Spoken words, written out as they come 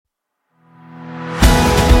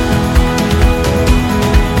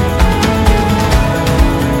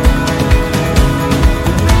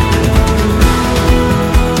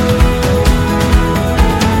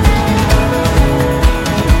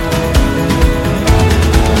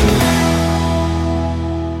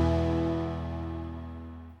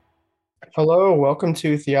Hello, welcome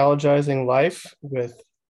to Theologizing Life with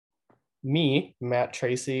me, Matt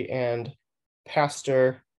Tracy, and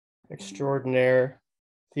pastor extraordinaire,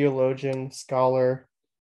 theologian, scholar,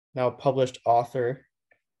 now published author,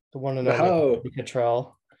 the one and only Oh, Andy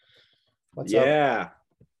Cottrell. What's up? yeah.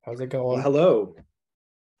 How's it Well, going? hello.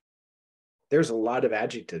 There's a lot of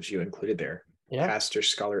adjectives you included there. Yeah, Pastor,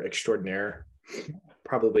 scholar, extraordinaire.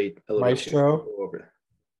 Probably a little too maestro. over.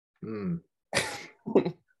 Hmm.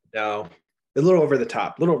 No, a little over the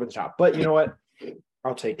top, a little over the top. But you know what?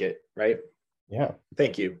 I'll take it, right? Yeah.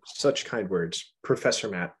 Thank you. Such kind words, Professor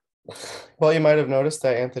Matt. Well, you might have noticed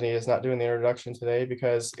that Anthony is not doing the introduction today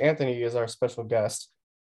because Anthony is our special guest.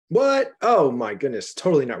 What? Oh my goodness.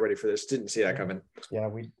 Totally not ready for this. Didn't see that coming. Yeah,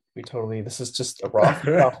 we totally, this is just a rough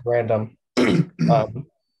random. Um,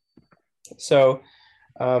 so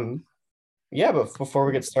um Yeah, but before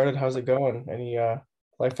we get started, how's it going? Any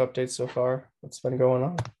life updates so far? What's been going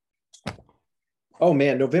on? Oh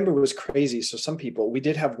man, November was crazy. So some people, we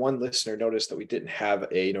did have one listener notice that we didn't have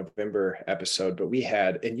a November episode, but we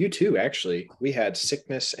had, and you too, actually, we had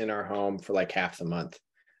sickness in our home for like half the month.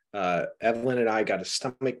 Evelyn and I got a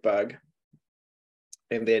stomach bug,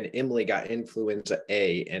 and then Emily got influenza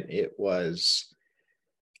A, and it was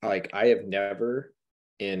like I have never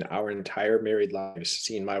in our entire married lives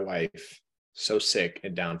seen my wife so sick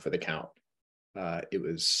and down for the count.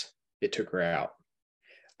 It took her out.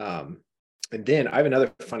 Um, and then I have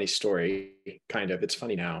another funny story, kind of. It's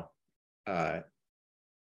funny now. Uh,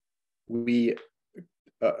 we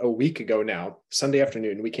a week ago now, Sunday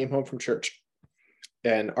afternoon, we came home from church,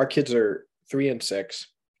 and our kids are 3 and 6,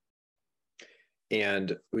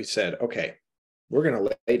 and we said, "Okay, we're gonna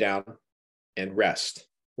lay down and rest.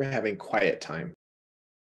 We're having quiet time."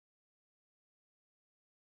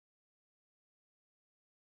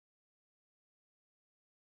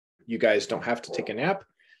 You guys don't have to take a nap,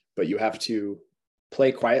 but you have to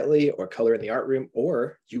play quietly or color in the art room,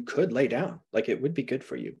 or you could lay down. Like it would be good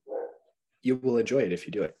for you. You will enjoy it if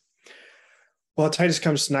you do it. Well, Titus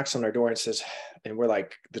comes, knocks on our door and says, and we're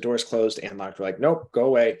like, the door's closed and locked. We're like, nope, go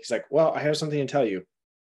away. He's like, well, I have something to tell you.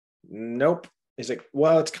 Nope. He's like,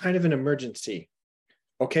 well, it's kind of an emergency.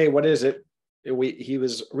 Okay, what is it? He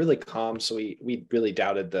was really calm, so we really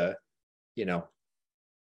doubted the, you know,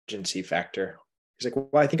 emergency factor. He's like,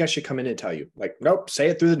 well, I think I should come in and tell you. Like, nope, say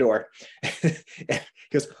it through the door.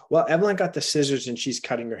 He goes, well, Evelyn got the scissors and she's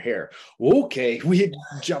cutting her hair. Okay, we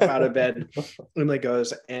jump out of bed. Emily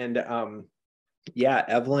goes, and yeah,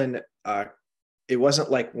 Evelyn, it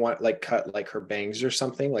wasn't like one like cut like her bangs or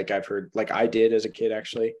something. Like I've heard, like I did as a kid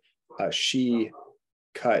actually. She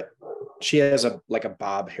cut. She has a like a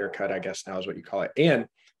bob haircut, I guess now is what you call it, and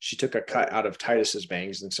she took a cut out of Titus's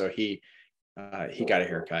bangs, and so he got a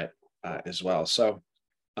haircut as well. So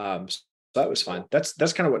that was fun. That's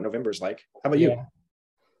kind of what November is like. How about you? Yeah,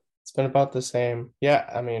 it's been about the same. Yeah,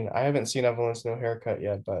 I mean, I haven't seen Evelyn's new haircut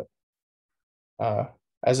yet, but uh,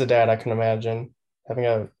 as a dad, I can imagine having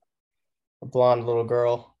a blonde little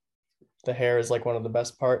girl. The hair is like one of the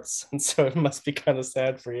best parts, and so it must be kind of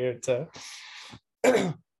sad for you to.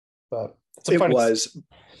 But it's a It funny. was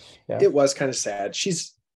Yeah, it was kind of sad.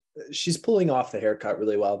 She's pulling off the haircut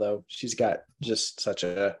really well though. She's got just such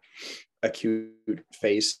a cute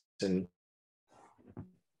face and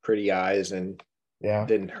pretty eyes, and yeah.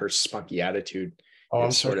 then her spunky attitude Oh, I'm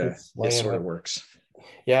is sure sort of she's it laying sort it. of works.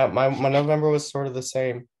 Yeah, my November was sort of the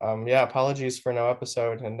same. Yeah, apologies for no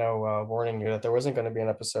episode and no warning you that there wasn't going to be an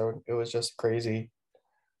episode. It was just crazy.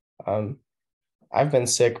 Um, I've been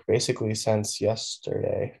sick basically since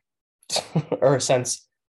yesterday, or since,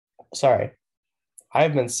 sorry,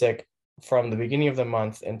 I've been sick from the beginning of the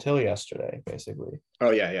month until yesterday, basically.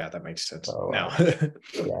 Oh yeah, that makes sense now.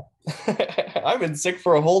 So yeah, I've been sick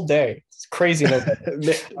for a whole day. It's crazy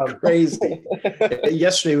November. Crazy.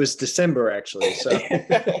 Yesterday was December actually, so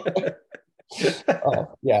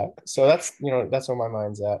Yeah, so that's where my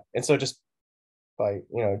mind's at, and so just by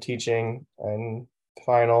teaching and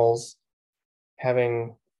finals,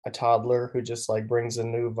 having a toddler who just like brings a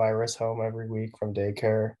new virus home every week from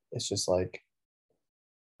daycare, it's just like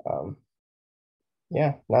um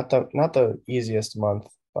yeah, not the easiest month,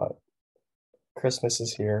 but Christmas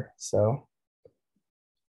is here, so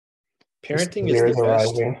this parenting is year the is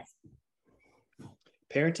best. arriving.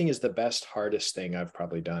 Parenting is the best, hardest thing I've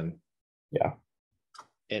probably done Yeah,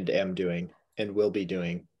 and am doing and will be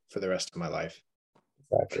doing for the rest of my life.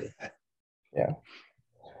 exactly. Yeah.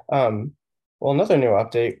 um well, another new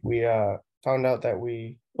update, we found out that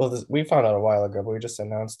we found out a while ago, but we just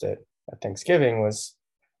announced it at Thanksgiving, was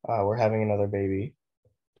we're having another baby.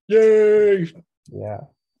 Yay! Yeah.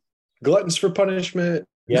 Gluttons for punishment.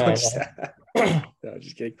 Yeah, No, I just, know. no,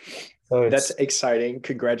 just kidding. So That's it's exciting.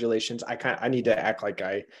 Congratulations. I need to act like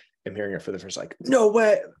I am hearing it for the first, like, no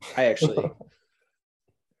way. I actually,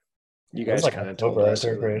 you it was guys like kind of told October, I us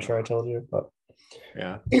think, earlier pretty on. sure I told you, but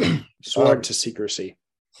Yeah. Sworn to secrecy.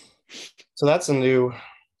 so that's a new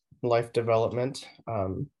life development.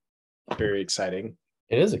 Very exciting.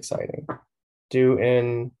 It is exciting. Due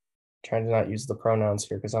in trying to not use the pronouns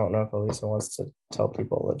here because I don't know if Elisa wants to tell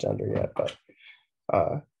people the gender yet, but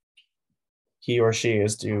uh, he or she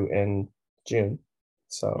is due in June.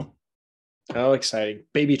 So Oh, exciting.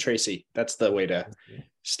 Baby Tracy. That's the way to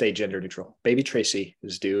stay gender neutral. Baby Tracy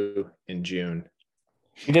is due in June.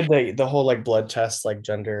 we did the whole like blood test, like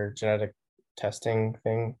gender genetic testing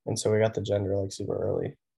thing, and so we got the gender like super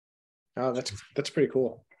early. Oh, that's pretty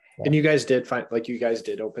cool. Yeah. And you guys did find, like, you guys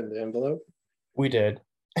did open the envelope. We did.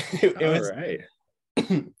 it All was right.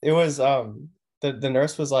 it was the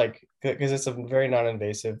nurse was like, because it's a very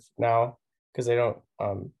non-invasive now, because they don't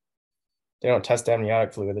test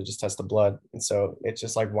amniotic fluid, they just test the blood, and so it's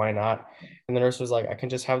just like, why not? And the nurse was like, I can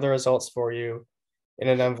just have the results for you in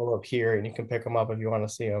an envelope here, and you can pick them up if you want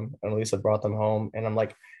to see them. And Lisa brought them home, and I'm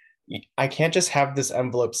like, I can't just have this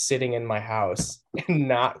envelope sitting in my house and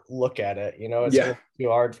not look at it, it's Yeah. gonna be too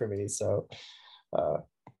hard for me. Uh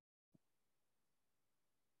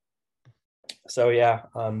so yeah,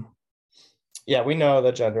 we know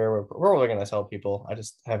the gender. We're really going to tell people. I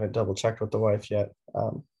just haven't double checked with the wife yet.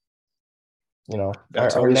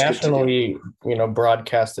 That's Our always good to do. nationally,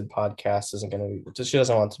 broadcasted podcast isn't going to be. She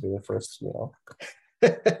doesn't want to be the first,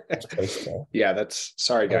 place to. Yeah, that's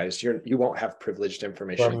sorry, Like, guys. You won't have privileged for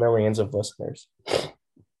information. millions of listeners.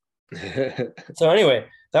 So anyway,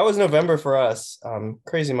 that was November for us.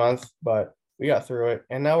 Crazy month, but we got through it,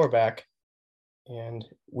 and now we're back, and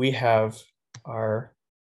we have our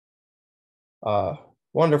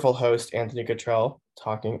wonderful host Anthony Cottrell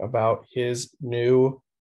talking about his new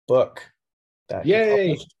book that he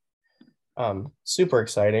Yay. published. Super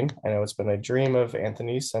exciting. I know it's been a dream of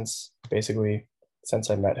Anthony since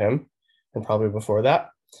I met him, and probably before that.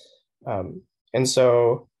 And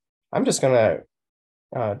so I'm just gonna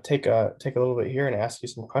take a little bit here and ask you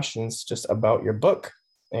some questions just about your book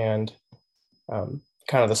and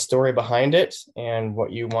kind of the story behind it and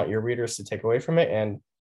what you want your readers to take away from it. And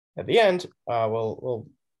at the end, we'll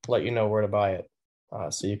let you know where to buy it,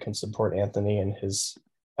 so you can support Anthony and his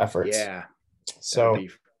efforts. Yeah. So That'd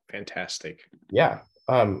be fantastic. yeah.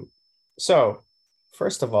 So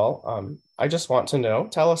first of all, I just want to know,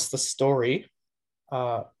 tell us the story.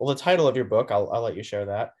 Well, the title of your book, I'll let you share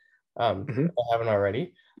that. If I haven't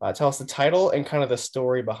already. Tell us the title and kind of the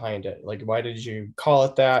story behind it. Like, why did you call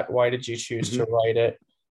it that? Why did you choose to write it?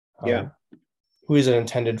 Yeah. Who is it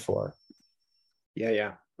intended for?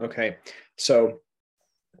 Yeah. Okay. So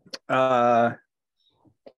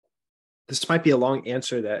this might be a long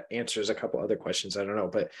answer that answers a couple other questions. I don't know.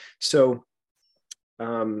 But so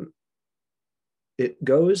it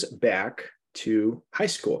goes back to high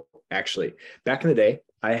school, actually. Back in the day,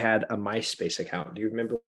 I had a MySpace account. Do you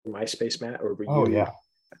remember MySpace, Matt? Or were you? Oh, yeah.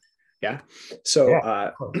 Yeah. So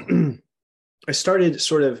Yeah. I started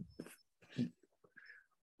sort of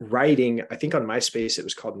writing, I think on MySpace, it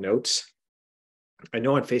was called Notes. I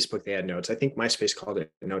know on Facebook they had notes. I think MySpace called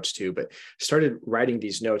it notes too, but started writing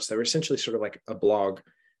these notes that were essentially sort of like a blog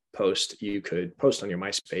post you could post on your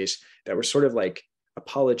MySpace that were sort of like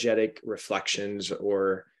apologetic reflections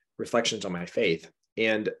or reflections on my faith.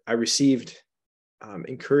 And I received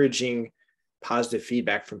encouraging, positive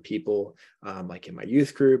feedback from people like in my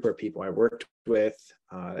youth group or people I worked with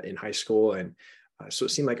in high school. And so it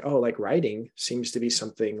seemed like, like writing seems to be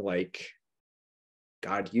something like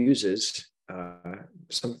God uses,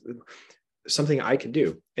 something I could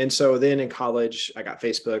do. And so then in college, I got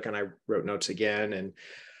Facebook and I wrote notes again.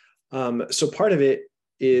 And so part of it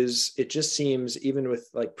is, it just seems, even with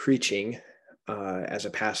like preaching as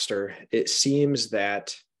a pastor, it seems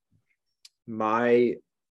that my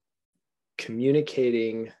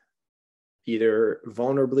communicating either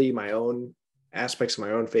vulnerably my own aspects of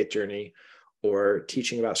my own faith journey or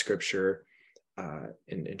teaching about scripture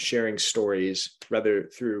and sharing stories, rather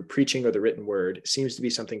through preaching or the written word, seems to be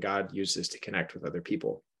something God uses to connect with other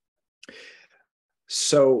people.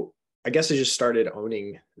 So I guess I just started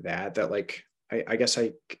owning that like, I guess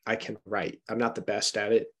I can write. I'm not the best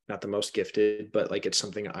at it, not the most gifted, but like it's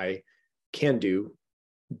something I can do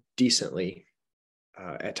decently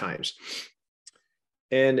at times.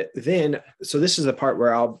 And then, so this is the part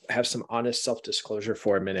where I'll have some honest self-disclosure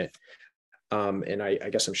for a minute. And I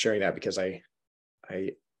guess I'm sharing that because I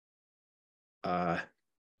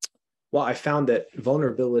found that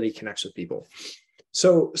vulnerability connects with people.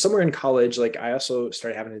 So somewhere in college, like I also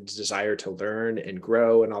started having a desire to learn and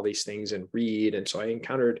grow and all these things and read. And so I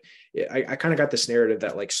kind of got this narrative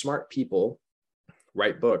that like smart people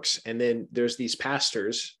write books. And then there's these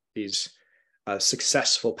pastors, these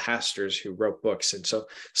successful pastors who wrote books. And so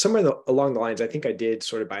somewhere along the lines, I think I did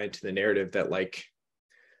sort of buy into the narrative that like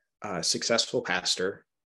a successful pastor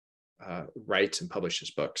writes and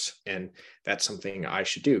publishes books. And that's something I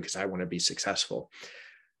should do because I want to be successful.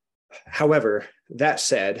 However, that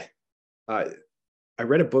said, I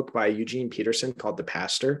read a book by Eugene Peterson called The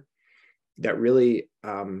Pastor that really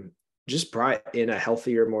just brought in a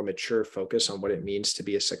healthier, more mature focus on what it means to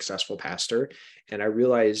be a successful pastor. And I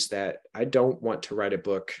realized that I don't want to write a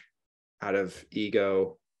book out of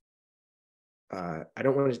ego. I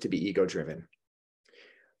don't want it to be ego driven.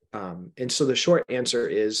 And so the short answer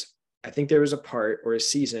is, I think there was a part or a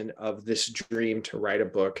season of this dream to write a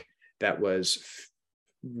book that was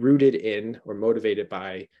rooted in or motivated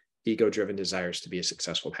by ego-driven desires to be a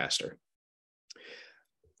successful pastor.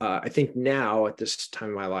 I think now at this time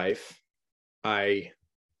in my life, I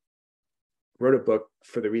wrote a book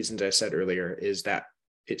for the reasons I said earlier, is that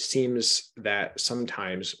it seems that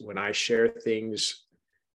sometimes when I share things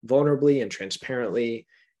vulnerably and transparently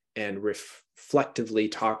and reflectively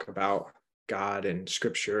talk about God and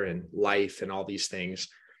scripture and life and all these things,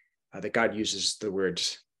 that God uses the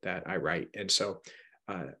words that I write. And so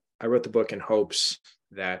I wrote the book in hopes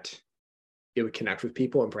that it would connect with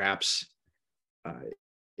people and perhaps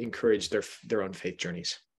encourage their own faith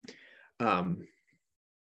journeys. Yeah,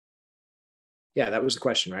 that was the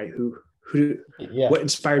question, right? What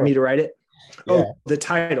inspired me to write it? Yeah. Oh, the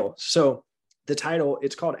title. So the title,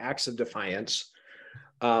 it's called Acts of Defiance.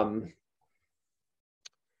 That's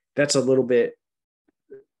a little bit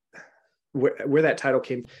where that title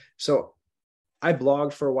came. So I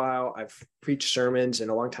blogged for a while. I've preached sermons, and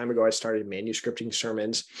a long time ago, I started manuscripting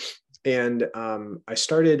sermons. And I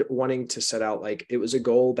started wanting to set out, like, it was a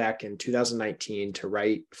goal back in 2019 to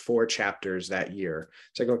write 4 chapters that year.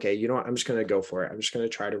 It's like, okay, you know what? I'm just going to go for it. I'm just going to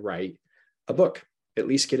try to write a book, at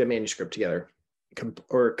least get a manuscript together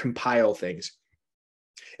or compile things.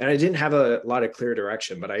 And I didn't have a lot of clear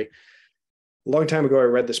direction, but a long time ago, I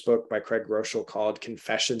read this book by Craig Groeschel called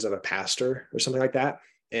Confessions of a Pastor or something like that.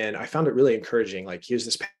 And I found it really encouraging. Like, he was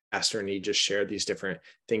this pastor and he just shared these different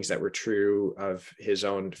things that were true of his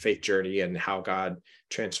own faith journey and how God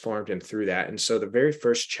transformed him through that. And so the very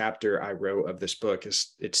first chapter I wrote of this book,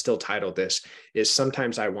 it's still titled this, is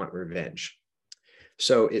Sometimes I Want Revenge.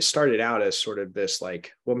 So it started out as sort of this,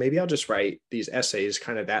 like, well, maybe I'll just write these essays,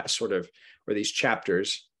 kind of that sort of, or these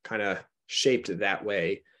chapters kind of shaped that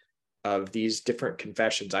way, of these different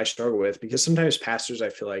confessions I struggle with, because sometimes pastors I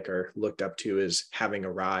feel like are looked up to as having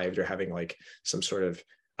arrived or having like some sort of,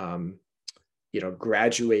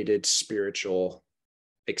 graduated spiritual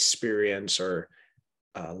experience or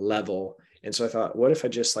level. And so I thought, what if I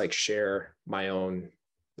just like share my own,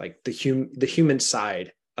 like the human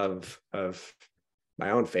side of my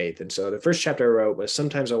own faith. And so the first chapter I wrote was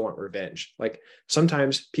Sometimes I Want Revenge. Like,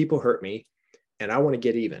 sometimes people hurt me and I want to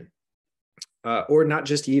get even. Or not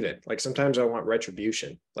just even, like sometimes I want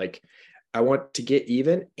retribution. Like, I want to get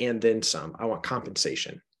even and then some. I want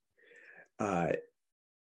compensation.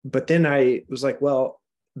 But then I was like, well,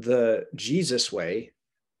 the Jesus way.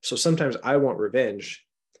 So sometimes I want revenge.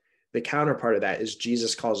 The counterpart of that is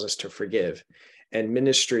Jesus calls us to forgive. And in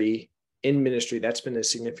ministry, that's been a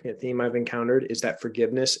significant theme I've encountered, is that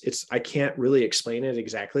forgiveness. I can't really explain it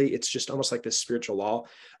exactly. It's just almost like the spiritual law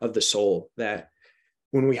of the soul, that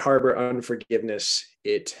when we harbor unforgiveness,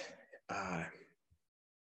 it's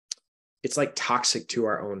like toxic to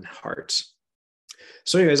our own hearts.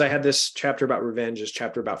 So anyways, I had this chapter about revenge, this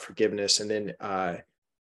chapter about forgiveness. And then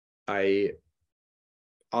I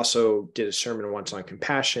also did a sermon once on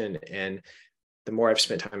compassion. And the more I've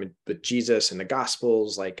spent time with Jesus and the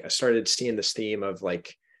Gospels, like, I started seeing this theme of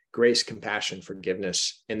like grace, compassion,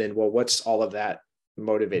 forgiveness. And then, well, what's all of that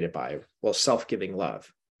motivated by? Well, self-giving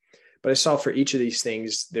love. But I saw for each of these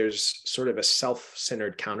things, there's sort of a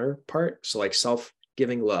self-centered counterpart. So like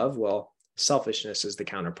self-giving love, well, selfishness is the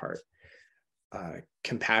counterpart.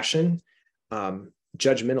 Compassion,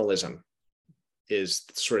 judgmentalism is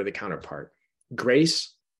sort of the counterpart.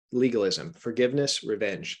 Grace, legalism. Forgiveness,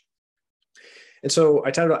 revenge. And so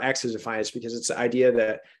I titled it Acts of Defiance because it's the idea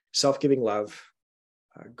that self-giving love,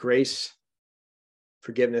 grace,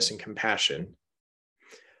 forgiveness, and compassion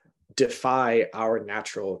defy our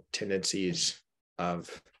natural tendencies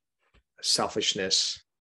of selfishness,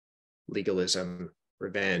 legalism,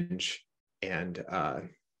 revenge, and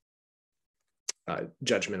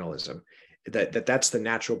judgmentalism. That's the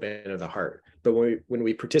natural bent of the heart. But when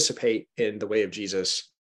we participate in the way of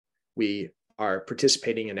Jesus, we are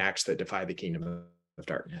participating in acts that defy the kingdom of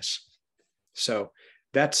darkness. So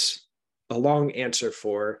that's a long answer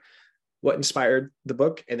for what inspired the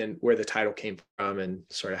book, and then where the title came from, and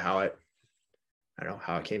sort of how it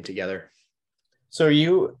came together. So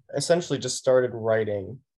you essentially just started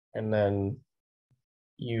writing, and then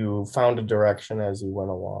you found a direction as you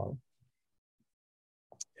went along.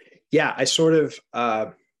 Yeah, I sort of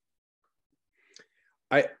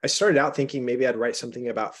I started out thinking maybe I'd write something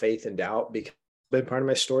about faith and doubt, because it's been part of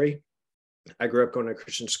my story. I grew up going to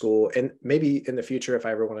Christian school, and maybe in the future, if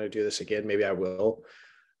I ever want to do this again, maybe I will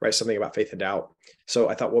write something about faith and doubt. So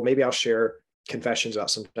I thought, well, maybe I'll share confessions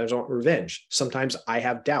about sometimes I want revenge. Sometimes I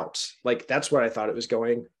have doubts. Like, that's where I thought it was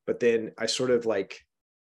going. But then I sort of like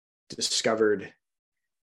discovered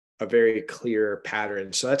a very clear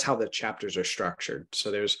pattern. So that's how the chapters are structured.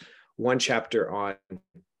 So there's one chapter on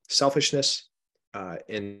selfishness,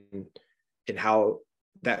 in how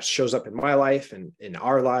that shows up in my life and in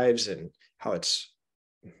our lives, and how it's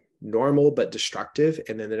normal but destructive.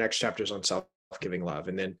 And then the next chapter is on self-giving love,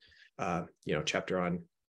 and then chapter on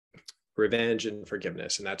revenge and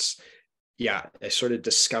forgiveness. And that's, yeah, I sort of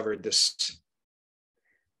discovered this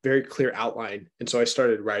very clear outline, and so I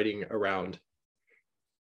started writing around.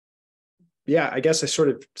 Yeah, I guess I sort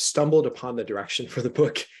of stumbled upon the direction for the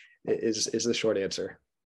book, is the short answer.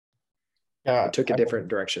 Yeah, I took a different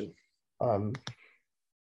direction.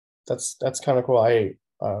 That's kind of cool.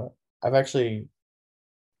 I've actually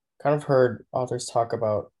kind of heard authors talk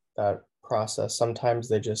about that process. Sometimes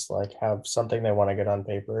they just like have something they want to get on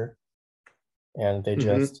paper, and they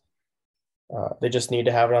just need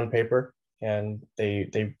to have it on paper, and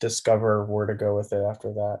they discover where to go with it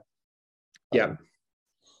after that. Yeah.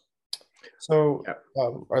 So,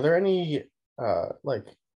 are there any like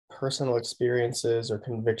personal experiences or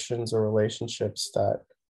convictions or relationships that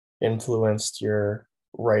influenced your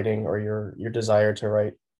writing or your desire to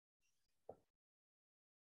write?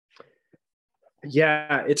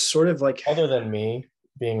 Yeah, it's sort of like, Other than me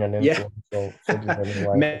being an influential figure in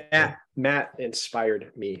your life. Matt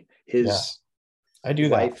inspired me. Yeah, His I do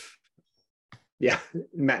that. life. Yeah,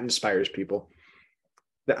 Matt inspires people.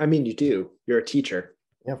 I mean, you do. You're a teacher.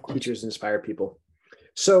 Yeah, of course. Teachers inspire people.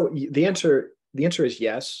 So the answer is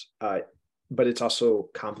yes, but it's also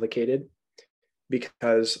complicated,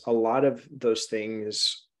 because a lot of those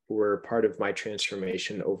things were part of my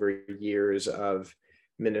transformation over years of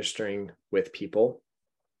ministering with people.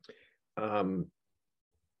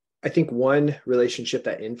 I think one relationship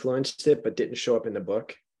that influenced it but didn't show up in the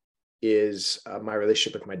book is my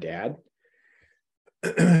relationship with my dad.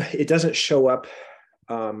 It doesn't show up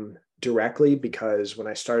directly, because when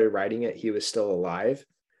I started writing it, he was still alive.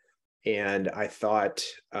 And I thought,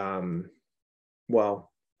 I'd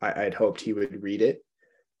hoped he would read it.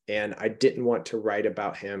 And I didn't want to write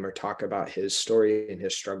about him or talk about his story and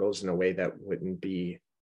his struggles in a way that wouldn't be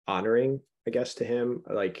honoring, I guess, to him.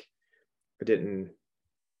 Like, it's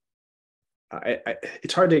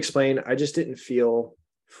hard to explain. I just didn't feel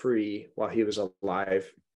free while he was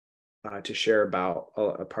alive to share about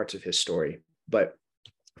parts of his story. But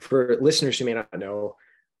for listeners who may not know,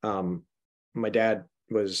 my dad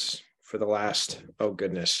was, for the last,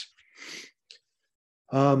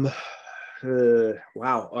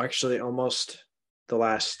 actually almost the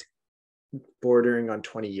last bordering on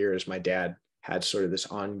 20 years, my dad had sort of this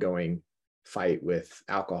ongoing fight with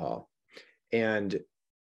alcohol. And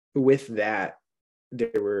with that,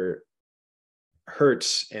 there were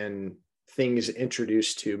hurts and things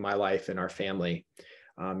introduced to my life and our family.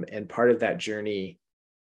 And part of that journey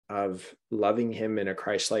of loving him in a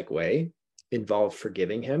Christ-like way involved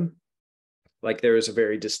forgiving him. Like, there was a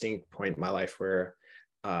very distinct point in my life where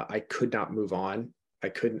I could not move on.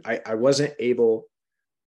 I wasn't able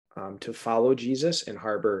to follow Jesus and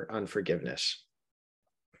harbor unforgiveness.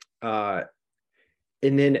 And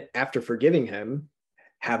then after forgiving him,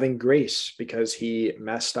 having grace, because he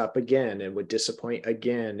messed up again and would disappoint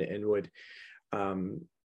again and would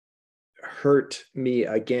hurt me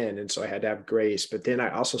again. And so I had to have grace. But then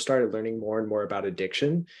I also started learning more and more about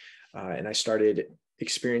addiction. And I started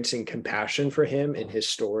experiencing compassion for him and his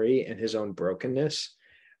story and his own brokenness.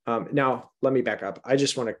 Now, let me back up. I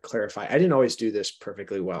just want to clarify. I didn't always do this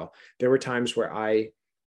perfectly well. There were times where I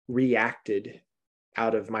reacted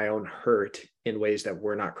out of my own hurt in ways that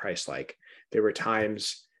were not Christ-like. There were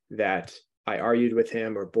times that I argued with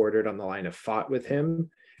him or bordered on the line of fought with him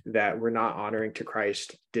that were not honoring to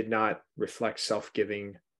Christ, did not reflect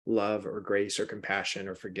self-giving love or grace or compassion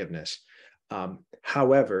or forgiveness.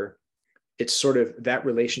 However, it's sort of that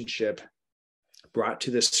relationship brought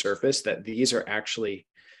to the surface that these are actually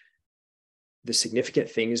the significant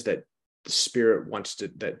things that the Spirit wants to,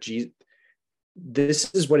 that Jesus,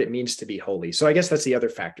 this is what it means to be holy. So I guess that's the other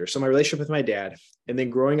factor. So my relationship with my dad, and then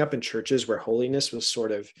growing up in churches where holiness was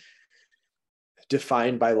sort of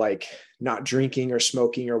defined by like not drinking or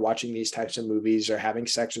smoking or watching these types of movies or having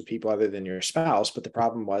sex with people other than your spouse. But the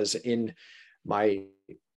problem was, in my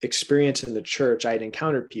experience in the church, I had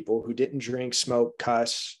encountered people who didn't drink, smoke,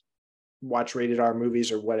 cuss, watch rated R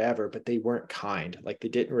movies or whatever, but they weren't kind. Like they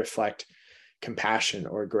didn't reflect compassion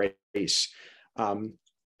or grace.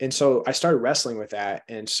 And so I started wrestling with that.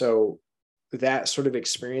 And so that sort of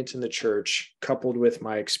experience in the church, coupled with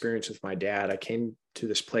my experience with my dad, I came to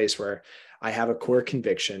this place where I have a core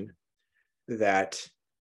conviction that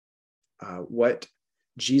what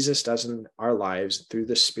Jesus does in our lives through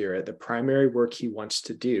the Spirit, the primary work he wants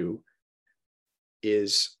to do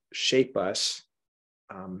is shape us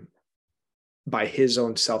by his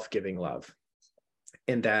own self-giving love.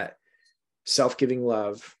 And that self-giving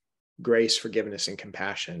love, grace, forgiveness, and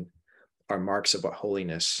compassion are marks of what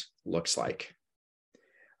holiness looks like.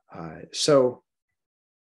 So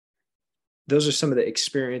those are some of the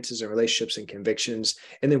experiences and relationships and convictions.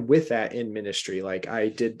 And then with that in ministry, like I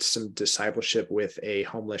did some discipleship with a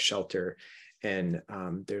homeless shelter. And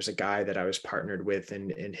there's a guy that I was partnered with,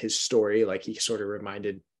 and his story, like he sort of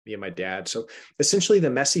reminded me of my dad. So essentially the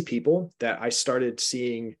messy people that I started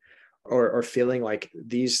seeing or feeling like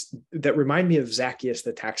these that remind me of Zacchaeus,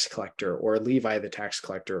 the tax collector, or Levi, the tax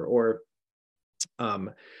collector, or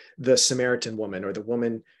the Samaritan woman, or the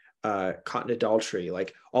woman caught in adultery.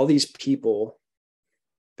 Like all these people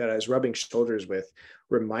that I was rubbing shoulders with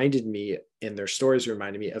reminded me, and their stories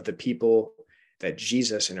reminded me of the people that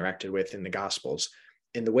Jesus interacted with in the Gospels.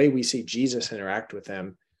 And the way we see Jesus interact with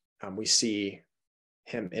them, we see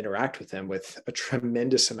him interact with them with a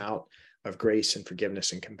tremendous amount of grace and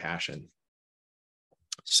forgiveness and compassion.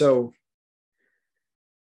 So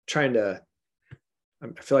I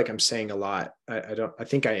feel like I'm saying a lot. I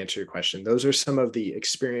think I answered your question. Those are some of the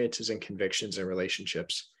experiences and convictions and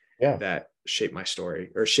relationships that shaped my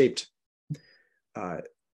story, or shaped,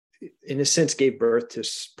 in a sense, gave birth to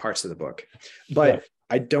parts of the book. But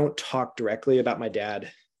I don't talk directly about my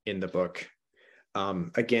dad in the book.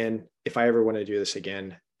 Again, if I ever want to do this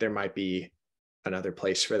again, there might be another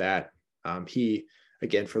place for that. He,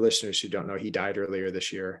 again, for listeners who don't know, he died earlier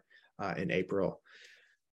this year in April.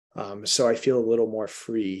 So I feel a little more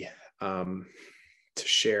free to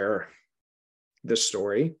share the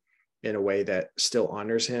story in a way that still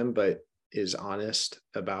honors him, but is honest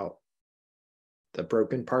about the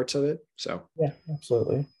broken parts of it. So yeah,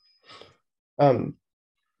 absolutely.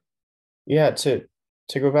 Yeah, to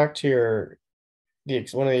go back to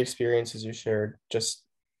one of the experiences you shared, just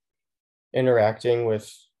interacting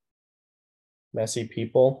with messy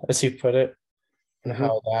people, as you put it, and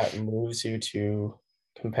how that moves you to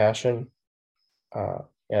compassion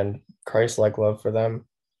and Christ-like love for them.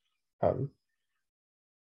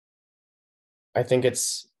 I think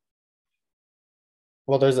there's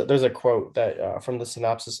a quote that from the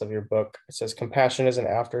synopsis of your book. It says, "Compassion is an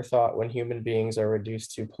afterthought when human beings are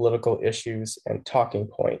reduced to political issues and talking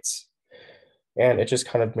points." And it just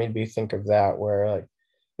kind of made me think of that, where like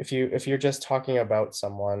if you're just talking about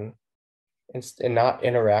someone and not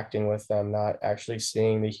interacting with them, not actually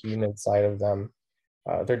seeing the human side of them,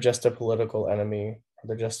 they're just a political enemy.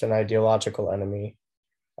 They're just an ideological enemy.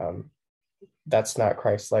 That's not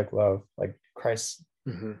Christ-like love. Like Christ,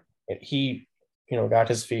 he, got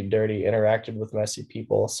his feet dirty, interacted with messy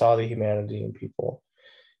people, saw the humanity in people,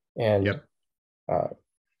 and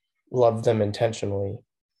loved them intentionally.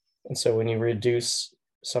 And so when you reduce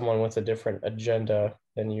someone with a different agenda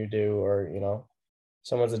than you do, or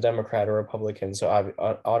someone's a Democrat or Republican, so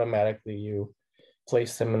automatically you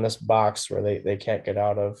place them in this box where they can't get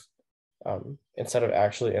out of, instead of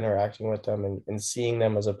actually interacting with them and seeing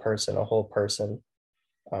them as a person, a whole person.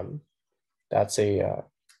 That's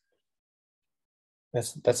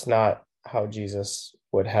not how Jesus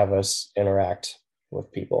would have us interact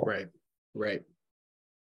with people. Right.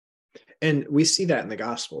 And we see that in the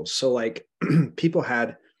Gospels. So like people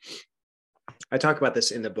I talk about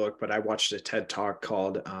this in the book, but I watched a TED Talk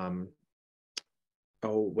called,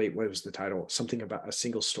 what was the title? Something about a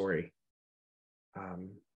single story.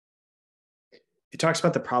 It talks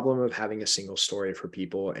about the problem of having a single story for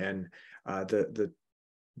people. And the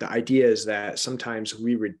idea is that sometimes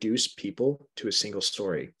we reduce people to a single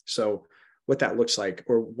story. So what that looks like,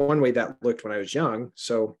 or one way that looked when I was young.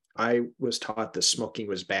 So I was taught that smoking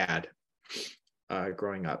was bad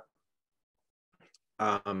growing up.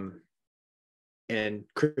 And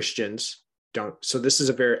Christians don't. So this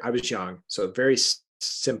is I was young. So a very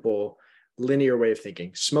simple linear way of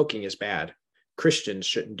thinking. Smoking is bad. Christians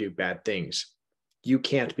shouldn't do bad things. You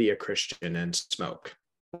can't be a Christian and smoke.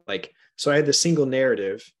 Like, so I had the single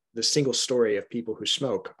narrative, the single story of people who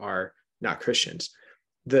smoke are not Christians.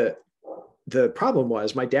 The problem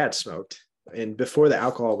was my dad smoked, and before the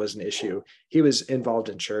alcohol was an issue, he was involved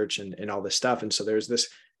in church and all this stuff. And so there's this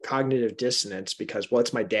cognitive dissonance because, well,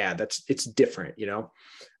 it's my dad. It's different, you know?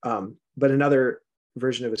 But another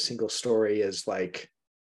version of a single story is like,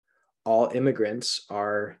 all immigrants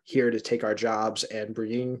are here to take our jobs and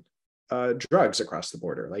bringing drugs across the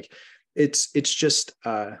border. Like it's just,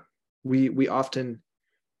 we often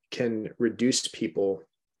can reduce people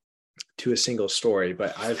to a single story,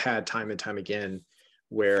 but I've had time and time again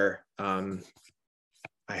where I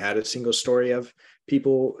had a single story of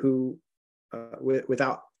people who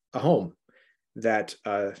without a home, that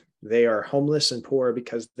they are homeless and poor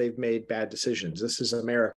because they've made bad decisions. This is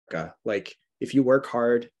America. Like if you work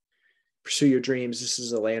hard, pursue your dreams, this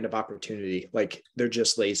is a land of opportunity. Like they're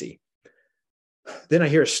just lazy. Then I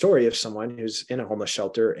hear a story of someone who's in a homeless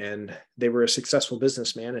shelter and they were a successful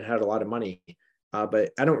businessman and had a lot of money.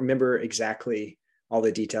 But I don't remember exactly all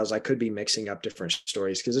the details. I could be mixing up different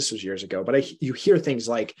stories because this was years ago, but you hear things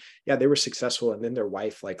like, yeah, they were successful. And then their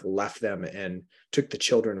wife like left them and took the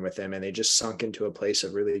children with them. And they just sunk into a place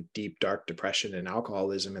of really deep, dark depression and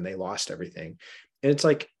alcoholism, and they lost everything. And it's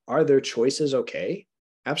like, are their choices okay?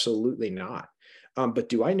 Absolutely not. But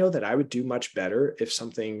do I know that I would do much better if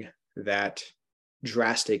something that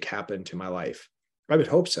drastic happened to my life? I would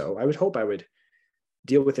hope so. I would hope I would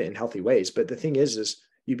deal with it in healthy ways. But the thing is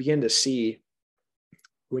you begin to see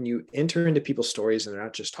when you enter into people's stories and they're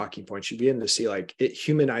not just talking points, you begin to see like it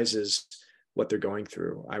humanizes what they're going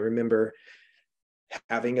through. I remember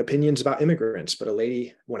having opinions about immigrants, but a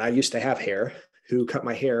lady, when I used to have hair, who cut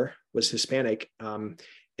my hair was Hispanic,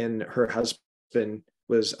 and her husband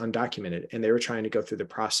was undocumented, and they were trying to go through the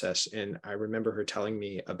process. And I remember her telling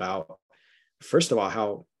me about, first of all,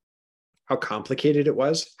 how complicated it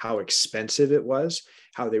was, how expensive it was,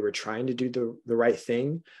 how they were trying to do the right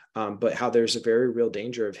thing, but how there's a very real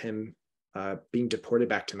danger of him being deported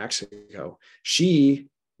back to Mexico. She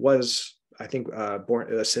was, I think,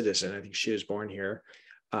 born a citizen. I think she was born here.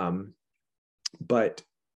 But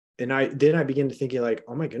I begin to thinking like,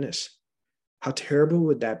 oh my goodness, how terrible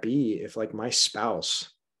would that be if like my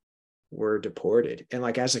spouse were deported? And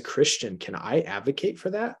like, as a Christian, can I advocate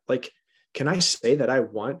for that? Like, can I say that I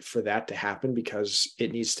want for that to happen because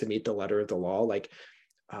it needs to meet the letter of the law? Like,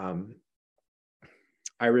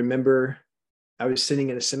 I remember I was sitting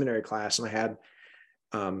in a seminary class and I had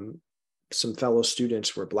some fellow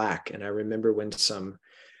students were Black. And I remember when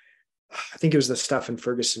I think it was the stuff in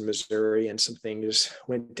Ferguson, Missouri, and some things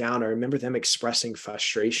went down. I remember them expressing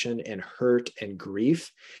frustration and hurt and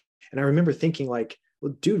grief. And I remember thinking like,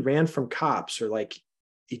 well, dude ran from cops, or like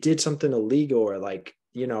he did something illegal, or like,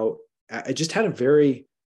 you know, I just had a very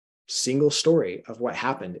single story of what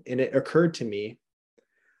happened. And it occurred to me,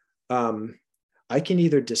 I can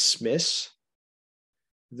either dismiss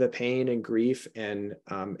the pain and grief and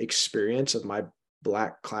experience of my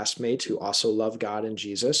Black classmates who also love God and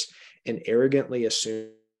Jesus and arrogantly assume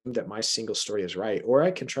that my single story is right, or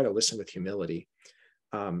I can try to listen with humility.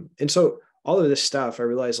 And so all of this stuff, I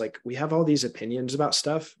realize like we have all these opinions about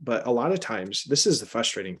stuff, but a lot of times, this is the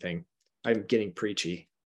frustrating thing. I'm getting preachy.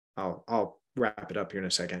 I'll wrap it up here in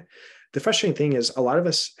a second. The frustrating thing is a lot of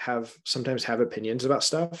us sometimes have opinions about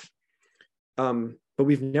stuff, but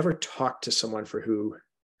we've never talked to someone for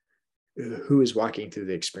who is walking through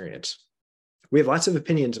the experience. We have lots of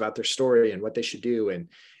opinions about their story and what they should do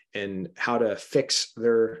and how to fix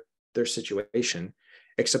their situation,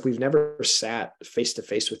 except we've never sat face to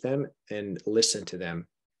face with them and listened to them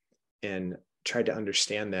and tried to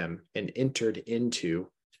understand them and entered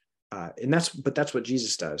into that's what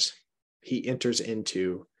Jesus does. He enters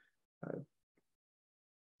into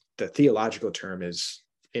the theological term is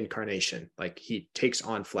incarnation. Like he takes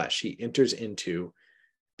on flesh. He enters into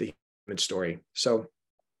the human story. So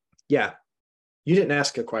yeah, you didn't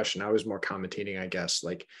ask a question. I was more commentating, I guess.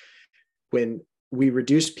 Like when we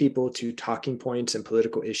reduce people to talking points and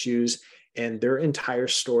political issues and their entire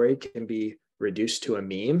story can be reduced to a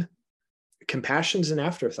meme, compassion's an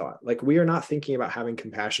afterthought. Like we are not thinking about having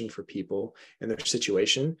compassion for people and their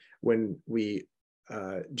situation when we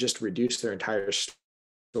just reduce their entire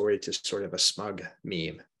story to sort of a smug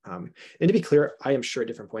meme. And to be clear, I am sure at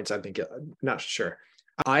different points I've been not sure.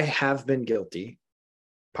 I have been guilty,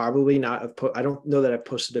 probably not of. I don't know that I've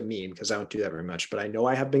posted a meme because I don't do that very much, but I know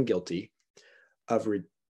I have been guilty of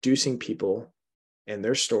reducing people and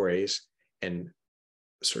their stories and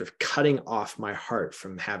sort of cutting off my heart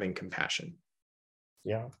from having compassion.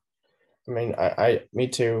 Yeah. I mean, me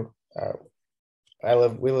too.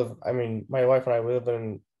 I mean, my wife and I, we live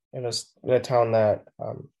in a town that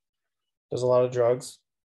there's a lot of drugs.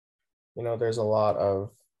 There's a lot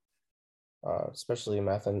of especially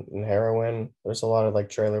meth and heroin. There's a lot of like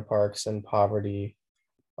trailer parks and poverty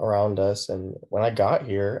around us. And when I got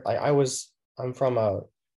here, I'm from a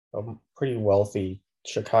pretty wealthy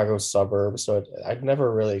Chicago suburb, so I'd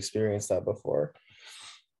never really experienced that before.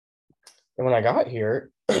 And when I got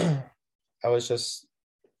here, I was just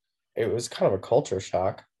it was kind of a culture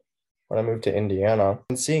shock when I moved to Indiana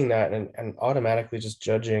and seeing that and automatically just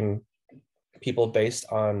judging people based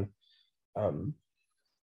on um,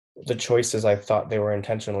 the choices I thought they were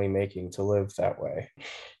intentionally making to live that way.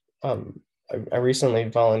 Um, I recently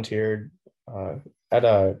volunteered uh, at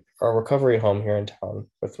a recovery home here in town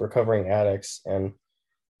with recovering addicts, and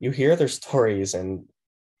you hear their stories, and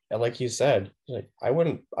like you said, like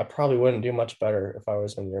I probably wouldn't do much better if I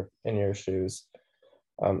was in your shoes.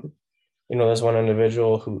 Um, there's one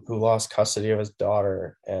individual who lost custody of his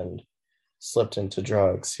daughter and slipped into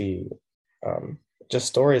drugs. He just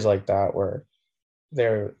stories like that where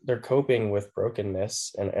they're coping with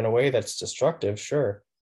brokenness and in a way that's destructive, sure,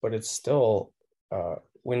 but it's still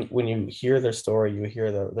when you hear their story, you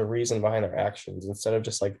hear the reason behind their actions instead of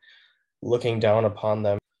just like looking down upon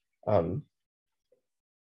them. Um,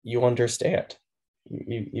 you understand.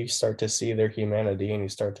 You start to see their humanity and you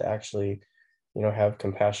start to actually, have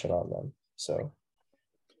compassion on them. So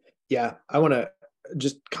Yeah, I want to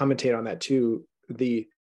just commentate on that too.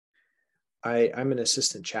 I'm an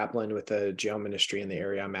assistant chaplain with a jail ministry in the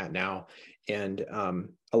area I'm at now, and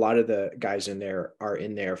a lot of the guys in there are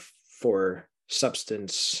in there for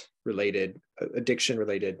substance related, addiction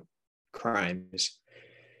related crimes,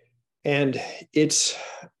 and it's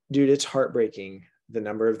heartbreaking the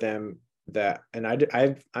number of them that, and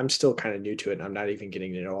I'm still kind of new to it, and I'm not even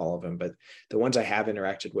getting to know all of them, but the ones I have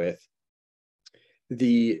interacted with,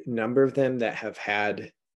 the number of them that have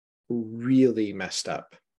had really messed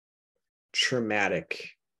up,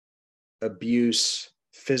 traumatic abuse,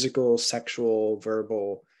 physical, sexual,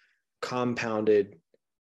 verbal, compounded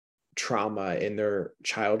trauma in their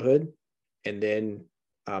childhood. And then,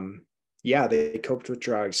 yeah, they coped with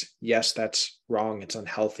drugs. Yes, that's wrong. It's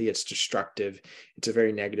unhealthy. It's destructive. It's a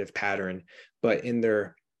very negative pattern. But in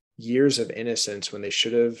their years of innocence, when they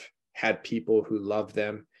should have had people who loved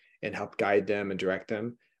them and helped guide them and direct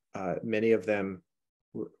them, many of them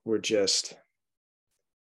were just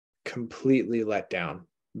completely let down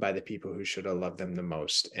by the people who should have loved them the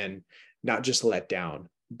most, and not just let down,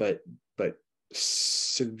 but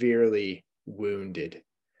severely wounded.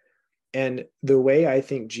 And the way I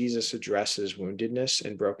think Jesus addresses woundedness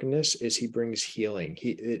and brokenness is he brings healing.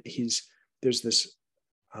 There's this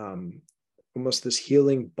almost this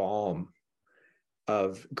healing balm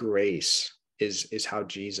of grace is how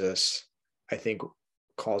Jesus, I think,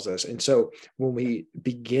 calls us. And so when we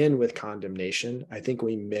begin with condemnation, I think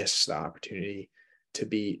we miss the opportunity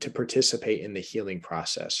to participate in the healing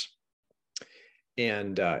process.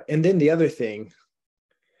 And then the other thing,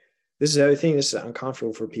 this is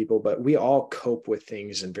uncomfortable for people, but we all cope with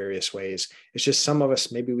things in various ways. It's just some of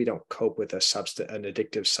us, maybe we don't cope with an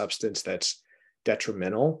addictive substance that's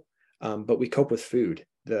detrimental, but we cope with food.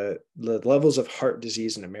 The levels of heart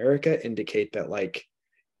disease in America indicate that, like,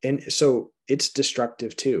 and so it's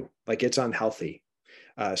destructive too. Like, it's unhealthy.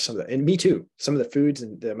 And me too. Some of the foods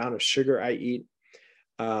and the amount of sugar I eat,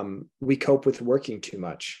 we cope with working too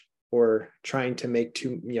much or trying to make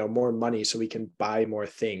more money so we can buy more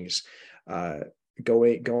things. Go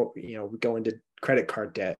into credit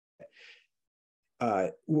card debt.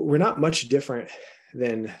 We're not much different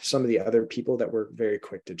than some of the other people that we're very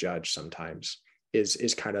quick to judge sometimes.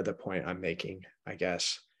 Is kind of the point I'm making, I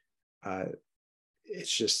guess.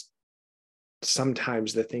 It's just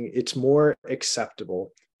sometimes it's more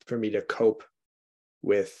acceptable for me to cope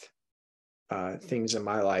with things in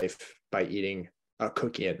my life by eating a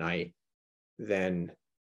cookie at night than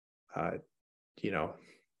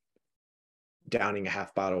downing a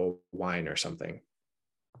half bottle of wine or something.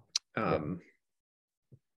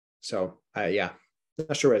 So yeah,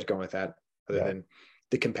 not sure where I was going with that, other than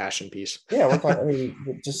the compassion piece. Yeah, we're talking. I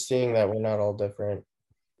mean, just seeing that we're not all different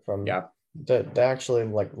from the actually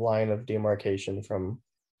like line of demarcation from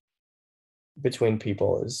between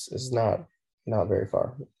people is not very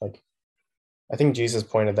far. Like, I think Jesus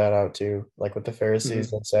pointed that out too, like with the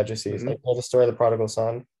Pharisees and Sadducees, like the story of the prodigal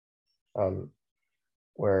son,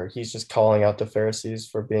 where he's just calling out the Pharisees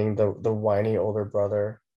for being the whiny older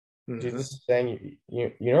brother. Jesus is saying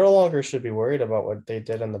you no longer should be worried about what they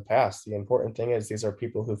did in the past. The important thing is these are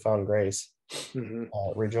people who found grace.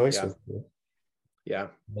 Rejoice with you. Yeah.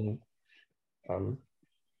 And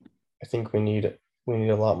I think we need we need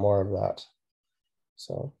a lot more of that.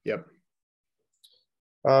 So, Yep.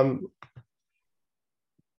 um,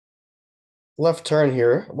 left turn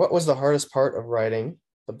here. What was the hardest part of writing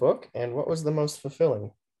the book, and what was the most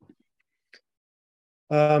fulfilling?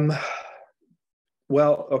 Um,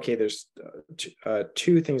 well, okay, there's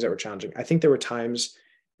two things that were challenging. I think there were times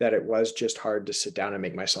that it was just hard to sit down and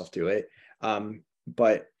make myself do it.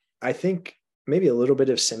 But I think maybe a little bit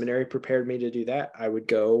of seminary prepared me to do that. I would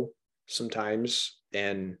go sometimes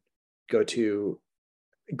and go to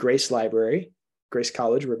Grace Library, Grace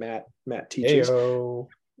College, where Matt teaches. Ayo.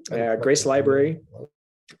 Grace Library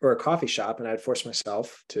or a coffee shop, and I'd force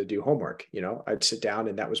myself to do homework. I'd sit down,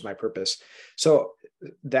 and that was my purpose. So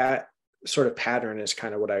that sort of pattern is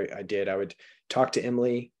kind of what I did. I would talk to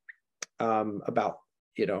Emily about,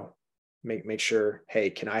 make sure, hey,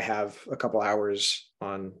 can I have a couple hours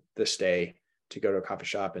on this day to go to a coffee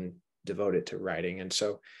shop and devote it to writing? And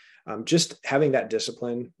so just having that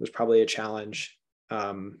discipline was probably a challenge.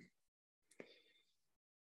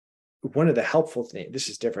 One of the helpful things, this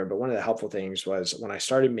is different, but one of the helpful things was when I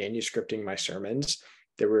started manuscripting my sermons,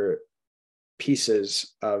 there were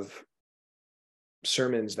pieces of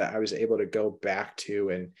sermons that I was able to go back to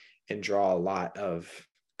and draw a lot of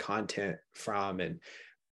content from, and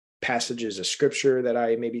passages of scripture that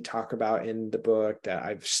I maybe talk about in the book that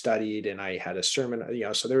I've studied, and I had a sermon,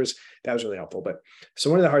 so that was really helpful. But so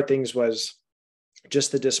one of the hard things was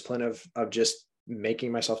just the discipline of just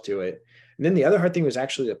making myself do it. And then the other hard thing was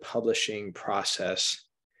actually the publishing process.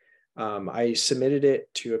 I submitted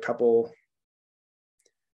it to a couple,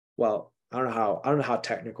 well, I don't know how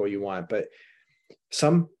technical you want, but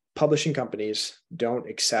some publishing companies don't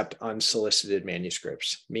accept unsolicited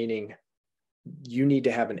manuscripts, meaning you need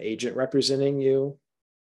to have an agent representing you,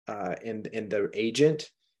 and the agent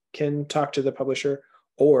can talk to the publisher,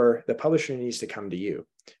 or the publisher needs to come to you,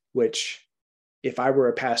 which if I were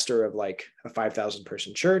a pastor of like a 5,000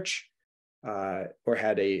 person church, or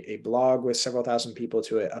had a blog with several thousand people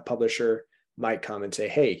to it, a publisher might come and say,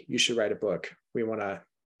 hey, you should write a book. We want to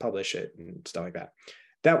publish it and stuff like that.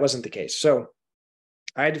 That wasn't the case. So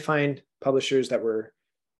I had to find publishers that were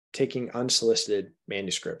taking unsolicited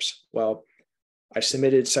manuscripts. Well, I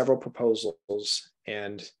submitted several proposals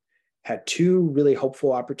and had two really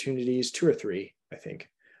hopeful opportunities, two or three, I think.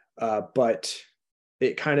 But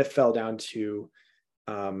it kind of fell down to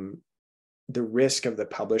the risk of the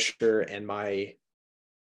publisher and my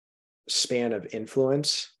span of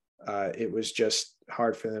influence. It was just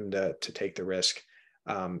hard for them to take the risk.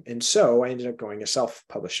 And so I ended up going a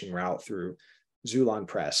self-publishing route through Xulon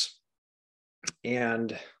Press.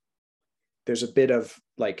 And there's a bit of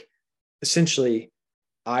like, essentially,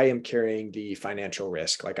 I am carrying the financial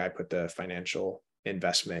risk. Like I put the financial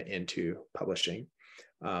investment into publishing.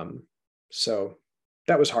 So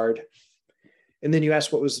that was hard. And then you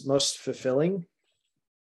asked what was most fulfilling.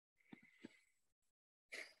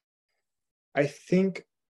 I think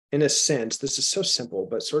in a sense, this is so simple,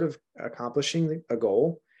 but sort of accomplishing a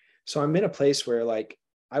goal. So I'm in a place where like,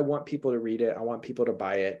 I want people to read it. I want people to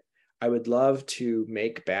buy it. I would love to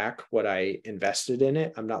make back what I invested in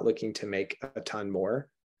it. I'm not looking to make a ton more.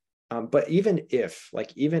 But even if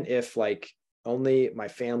only my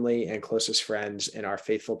family and closest friends and our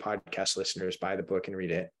faithful podcast listeners buy the book and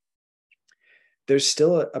read it, there's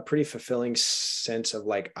still a pretty fulfilling sense of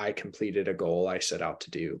like, I completed a goal I set out to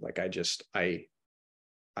do. Like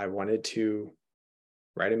I wanted to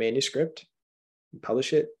write a manuscript,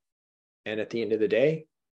 publish it. And at the end of the day,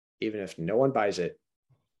 even if no one buys it,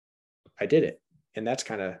 I did it. And that's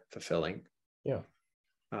kind of fulfilling. Yeah.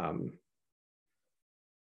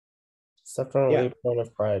 It's definitely a point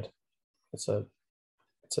of pride. It's a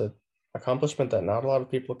accomplishment that not a lot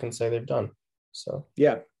of people can say they've done. So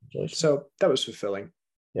yeah. So that was fulfilling.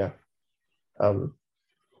 Yeah. The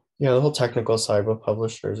whole technical side with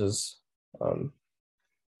publishers is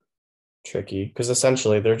tricky because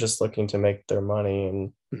essentially they're just looking to make their money,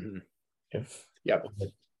 and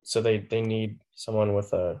so they need someone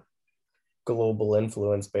with a global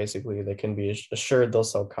influence. Basically, they can be assured they'll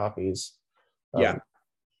sell copies.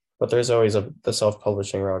 But there's always the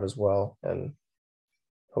self-publishing route as well, and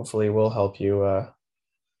hopefully we'll help you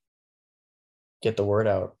get the word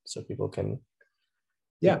out so people can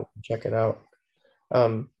check it out.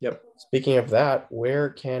 Speaking of that, where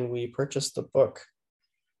can we purchase the book,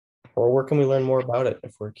 or where can we learn more about it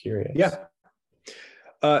if we're curious? There's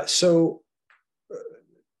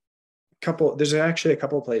actually a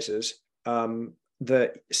couple of places.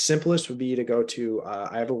 The simplest would be to go to,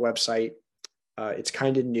 I have a website. It's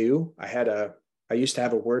kind of new. I used to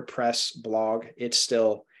have a WordPress blog. It's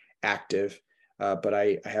still active, but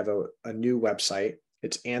I have a new website.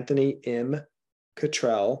 It's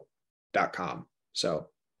Cottrell.com. So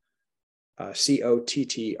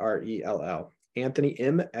Cottrell. Anthony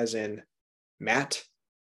M as in Matt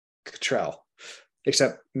Cottrell.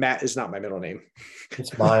 Except Matt is not my middle name.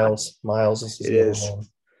 It's Miles. Miles is his It middle is. name.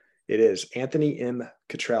 It is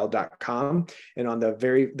AnthonyMCottrell.com. And on the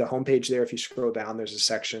homepage there, if you scroll down, there's a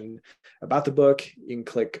section about the book. You can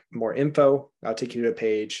click more info. I'll take you to a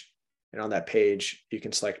page. And on that page, you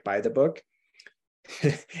can select buy the book.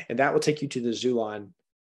 And that will take you to the Xulon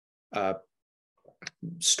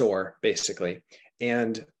store, basically.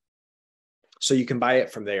 And so you can buy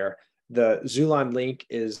it from there. The Xulon link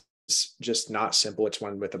is just not simple. It's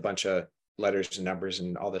one with a bunch of letters and numbers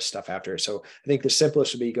and all this stuff after. So I think the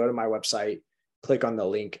simplest would be go to my website, click on the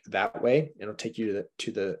link that way. It'll take you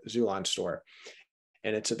to the Xulon store.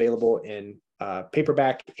 And it's available in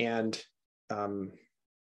paperback and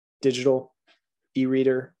digital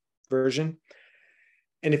e-reader version.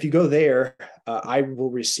 And if you go there, I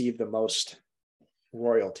will receive the most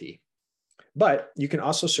royalty. But you can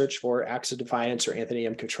also search for Acts of Defiance or Anthony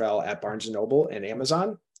M. Cottrell at Barnes & Noble and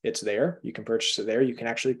Amazon. It's there. You can purchase it there. You can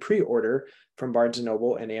actually pre-order from Barnes &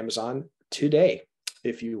 Noble and Amazon today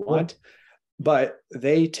if you want. But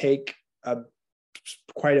they take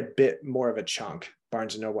quite a bit more of a chunk,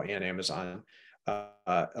 Barnes & Noble and Amazon,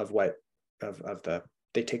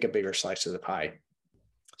 they take a bigger slice of the pie.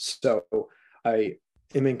 So I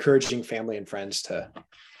am encouraging family and friends to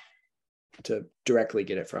directly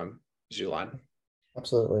get it from Xulon.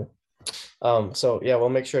 Absolutely. So yeah, we'll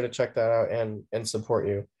make sure to check that out and support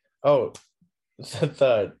you. Oh,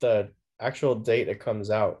 the actual date it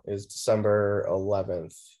comes out is December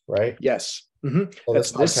 11th, right? Yes. Mm-hmm. So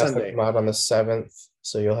that's this Sunday. Will come out on the 7th,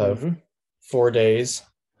 so you'll have 4 days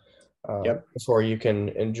before you can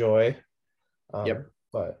enjoy.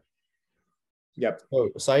 But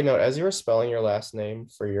so, side note, as you were spelling your last name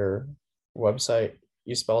for your website,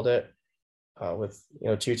 you spelled it with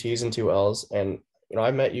 2 T's and 2 L's, and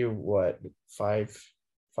I met you 5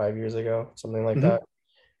 years ago, something like that,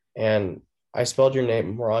 and I spelled your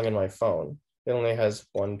name wrong in my phone. It only has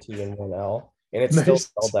 1 T and 1 L, and it's still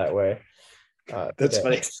spelled that way. That's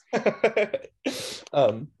funny.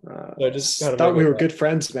 So I just thought we were good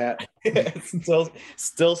friends, Matt. It's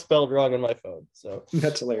still spelled wrong on my phone. So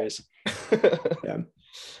that's hilarious. Yeah.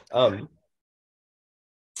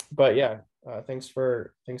 But yeah, thanks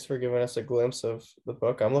for giving us a glimpse of the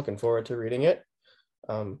book. I'm looking forward to reading it.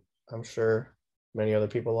 I'm sure many other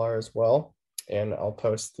people are as well. And I'll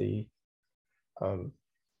post the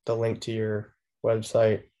link to your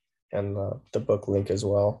website and the book link as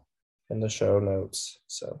well in the show notes.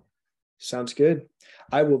 So sounds good.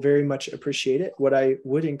 I will very much appreciate it. What I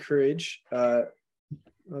would encourage, I'll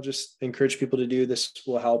just encourage people to do, this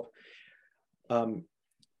will help. And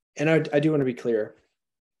I do want to be clear.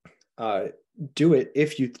 Do it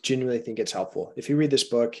if you genuinely think it's helpful. If you read this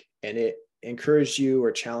book and it encouraged you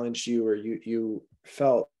or challenged you, or you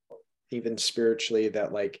felt even spiritually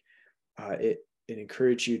that it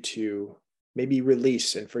encouraged you to maybe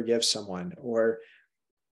release and forgive someone, or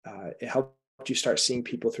it helped you start seeing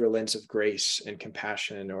people through a lens of grace and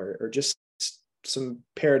compassion, or just some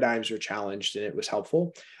paradigms were challenged and it was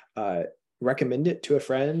helpful, recommend it to a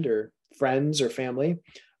friend or friends or family.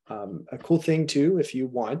 A cool thing too, if you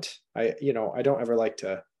want, I don't ever like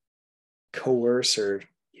to coerce, or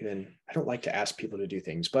even I don't like to ask people to do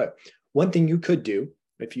things, but one thing you could do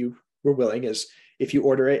if you were willing is if you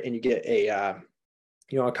order it and you get a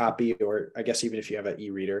copy, or I guess even if you have an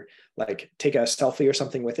e-reader, take a selfie or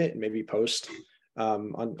something with it and maybe post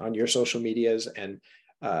on your social medias and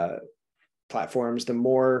platforms. The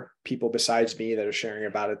more people besides me that are sharing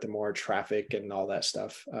about it, the more traffic and all that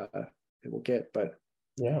stuff it will get. But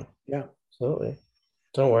yeah, absolutely.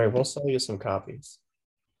 Don't worry, we'll sell you some copies.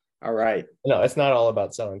 All right. No, it's not all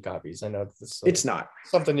about selling copies. I know it's not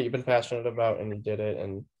something that you've been passionate about, and you did it,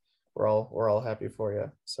 and we're all happy for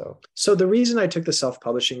you. So the reason I took the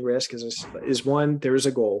self-publishing risk is one, there is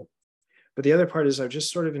a goal, but the other part is I'm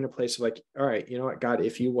just sort of in a place of all right, you know what, God,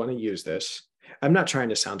 if you want to use this, I'm not trying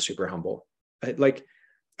to sound super humble.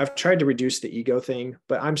 I've tried to reduce the ego thing,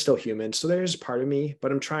 but I'm still human. So there's part of me,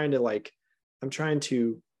 but I'm trying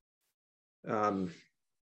to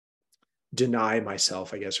deny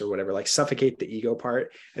myself, I guess, or whatever, suffocate the ego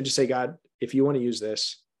part and just say, God, if you want to use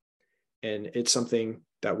this and it's something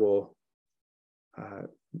that will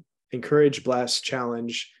encourage, bless,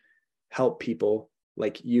 challenge, help people,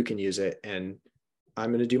 you can use it. And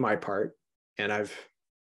I'm going to do my part. And I've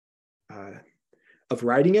of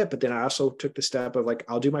writing it, but then I also took the step of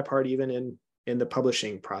I'll do my part even in the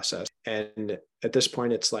publishing process. And at this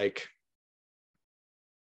point, it's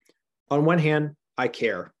on one hand, I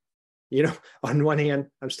care. On one hand,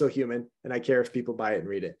 I'm still human and I care if people buy it and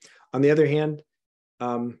read it. On the other hand,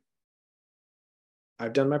 I've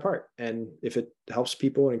done my part. And if it helps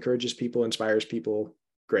people, encourages people, inspires people,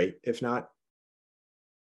 great. If not,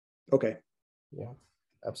 okay. Yeah,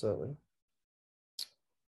 absolutely.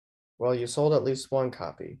 Well, you sold at least one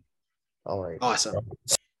copy. All right. Awesome.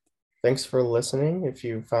 Thanks for listening. If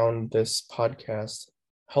you found this podcast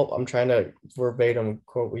I'm trying to verbatim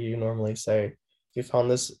quote what you normally say. If you found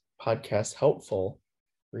this podcast helpful,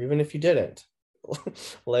 or even if you didn't,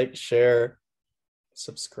 like, share,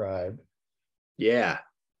 subscribe. Yeah.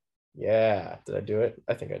 Yeah. Did I do it?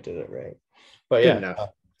 I think I did it right. But Good yeah. enough.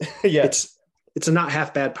 Yeah. It's a not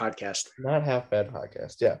half bad podcast. Not half bad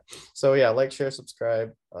podcast. Yeah. So yeah, like, share,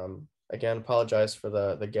 subscribe. Again, apologize for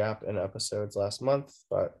the gap in episodes last month,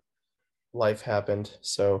 but life happened.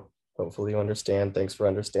 So hopefully you understand. Thanks for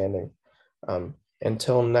understanding.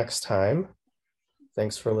 Until next time,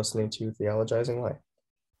 thanks for listening to Theologizing Life.